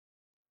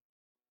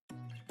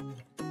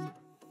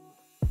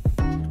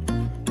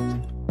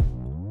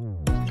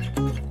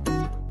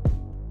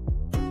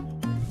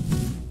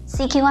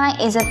CQI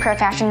is a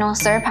professional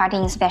third-party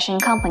inspection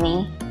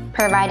company,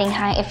 providing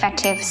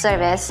high-effective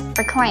service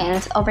for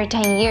clients over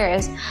 10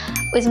 years,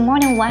 with more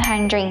than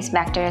 100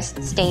 inspectors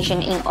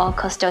stationed in all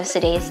coastal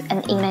cities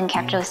and inland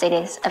capital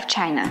cities of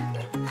China.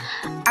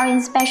 Our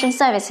inspection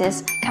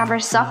services cover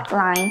soft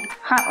line,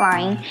 hard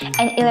line,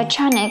 and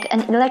electronic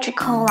and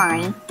electrical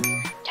line.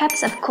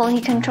 Types of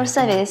quality control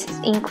services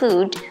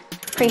include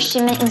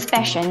pre-shipment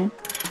inspection,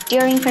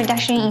 during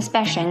production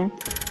inspection,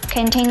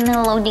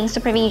 container loading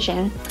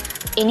supervision,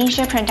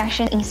 initial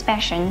production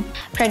inspection,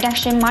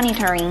 production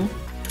monitoring,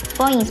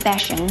 full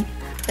inspection,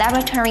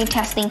 laboratory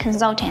testing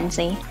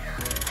consultancy,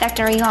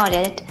 factory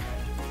audit.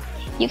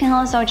 You can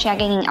also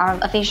check in our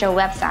official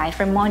website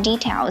for more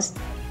details,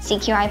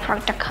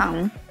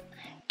 cqiproc.com.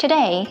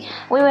 Today,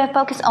 we will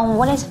focus on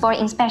what is full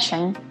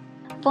inspection.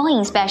 Full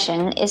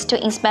inspection is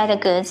to inspect the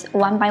goods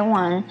one by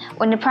one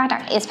when the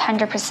product is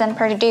 100%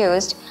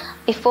 produced,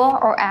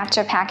 before or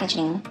after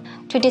packaging,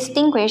 to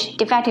distinguish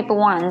defective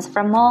ones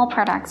from all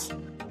products.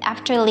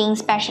 After the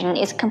inspection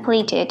is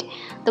completed,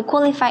 the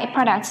qualified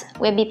products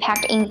will be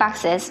packed in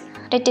boxes.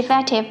 The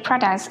defective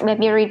products will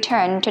be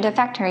returned to the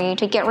factory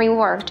to get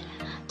reworked,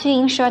 to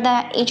ensure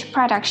that each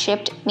product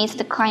shipped meets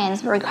the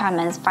client's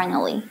requirements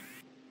finally.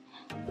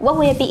 What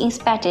will be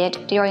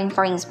inspected during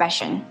full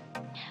inspection?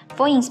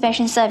 Full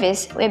inspection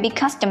service will be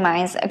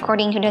customized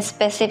according to the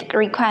specific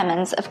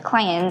requirements of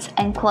clients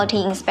and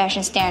quality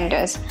inspection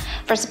standards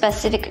for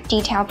specific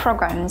detailed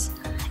programs.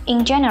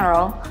 In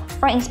general,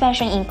 full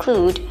inspection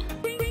include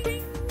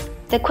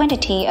the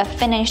quantity of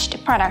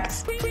finished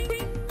products,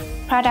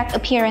 product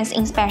appearance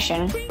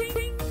inspection,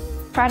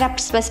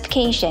 product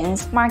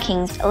specifications,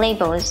 markings,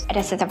 labels,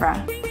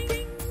 etc.,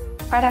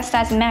 product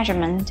size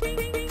measurement,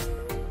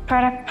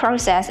 product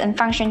process and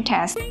function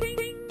test,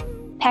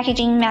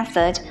 packaging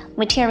method,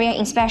 material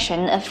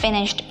inspection of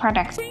finished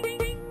products,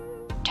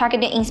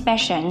 targeted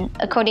inspection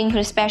according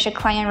to special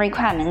client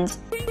requirements.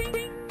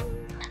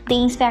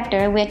 The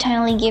inspector will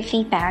timely give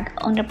feedback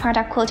on the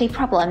product quality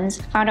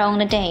problems found on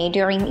the day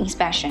during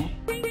inspection.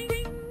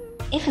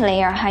 If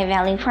they are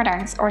high-value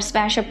products or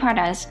special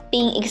products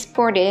being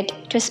exported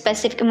to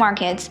specific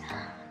markets,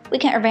 we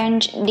can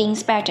arrange the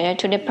inspector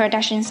to the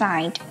production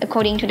site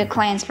according to the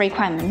client's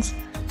requirements.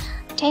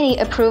 Take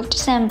the approved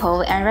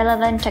sample and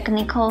relevant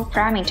technical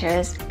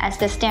parameters as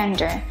the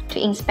standard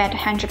to inspect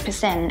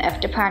 100% of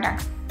the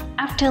products.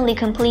 After the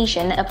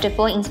completion of the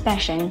full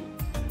inspection,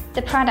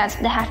 the products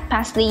that have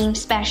passed the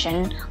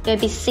inspection will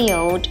be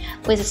sealed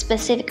with a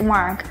specific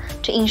mark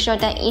to ensure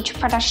that each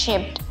product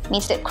shipped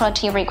meets the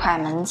quality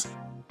requirements.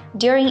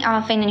 During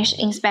our finished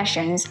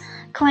inspections,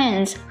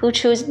 clients who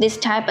choose this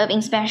type of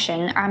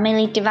inspection are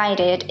mainly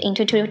divided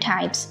into two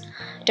types.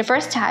 The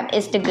first type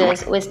is the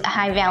goods with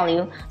high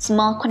value,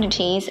 small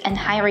quantities, and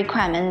high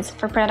requirements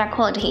for product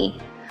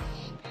quality.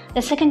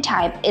 The second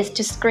type is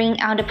to screen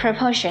out the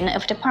proportion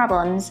of the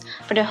problems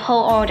for the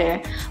whole order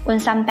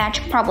when some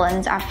batch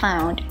problems are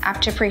found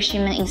after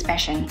pre-shipment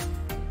inspection.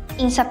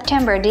 In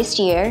September this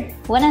year,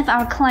 one of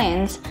our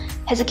clients,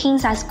 his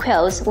king-size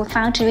quilts were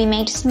found to be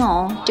made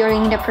small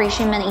during the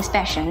pre-shipment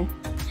inspection.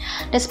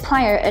 The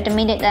supplier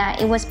admitted that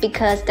it was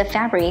because the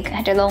fabric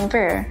had a long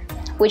fur,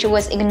 which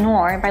was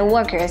ignored by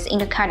workers in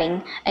the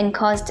cutting and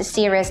caused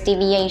serious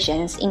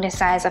deviations in the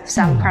size of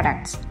some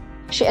products.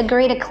 She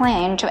agreed the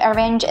client to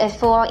arrange a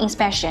full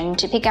inspection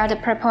to pick out the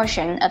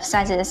proportion of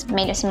sizes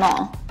made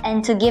small,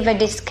 and to give a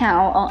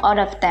discount on all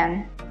of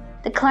them.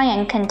 The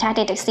client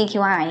contacted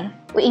CQI.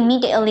 We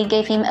immediately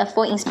gave him a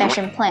full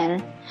inspection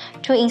plan.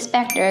 2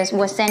 inspectors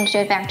were sent to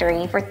the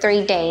factory for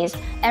 3 days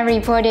and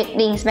reported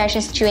the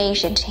inspection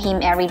situation to him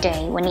every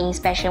day when the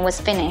inspection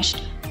was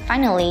finished.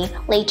 Finally,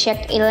 they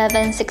checked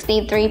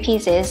 1163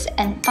 pieces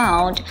and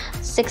found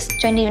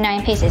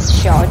 629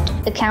 pieces short,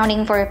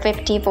 accounting for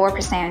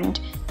 54%.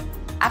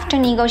 After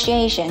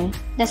negotiation,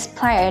 the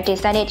supplier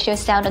decided to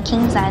sell the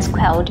king-size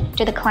quilt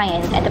to the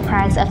client at the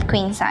price of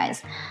queen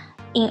size.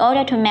 In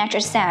order to match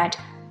a set,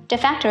 the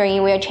factory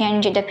will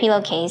change the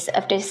pillowcase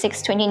of the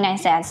 629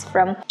 sets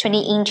from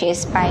 20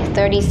 inches by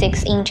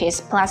 36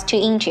 inches plus 2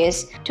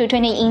 inches to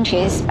 20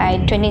 inches by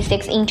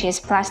 26 inches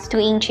plus 2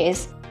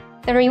 inches.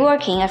 The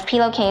reworking of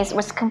pillowcase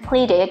was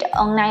completed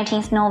on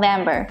 19th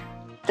November.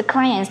 The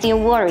client still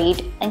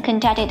worried and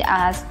contacted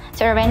us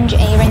to arrange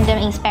a random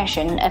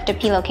inspection of the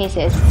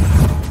pillowcases.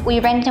 We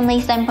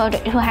randomly sampled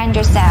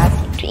 200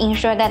 sets to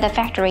ensure that the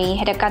factory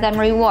had got them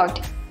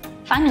reworked.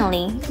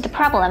 Finally, the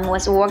problem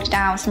was worked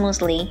out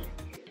smoothly.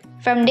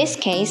 From this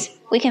case,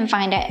 we can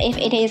find that if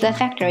it is a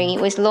factory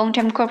with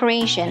long-term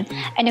cooperation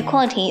and the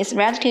quality is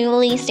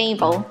relatively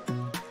stable,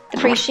 the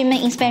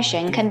pre-shipment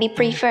inspection can be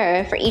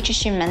preferred for each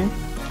shipment.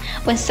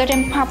 When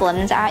certain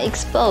problems are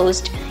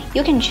exposed,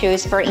 you can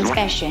choose for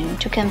inspection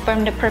to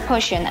confirm the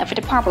proportion of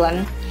the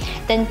problem,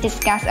 then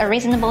discuss a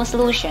reasonable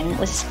solution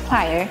with the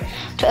supplier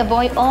to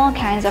avoid all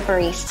kinds of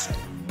risks.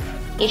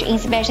 Each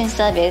inspection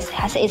service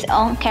has its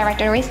own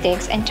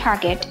characteristics and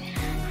target.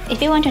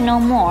 If you want to know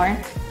more,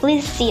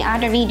 please see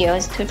other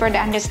videos to further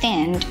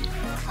understand.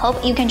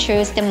 Hope you can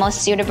choose the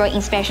most suitable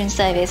inspection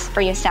service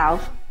for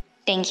yourself.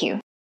 Thank you.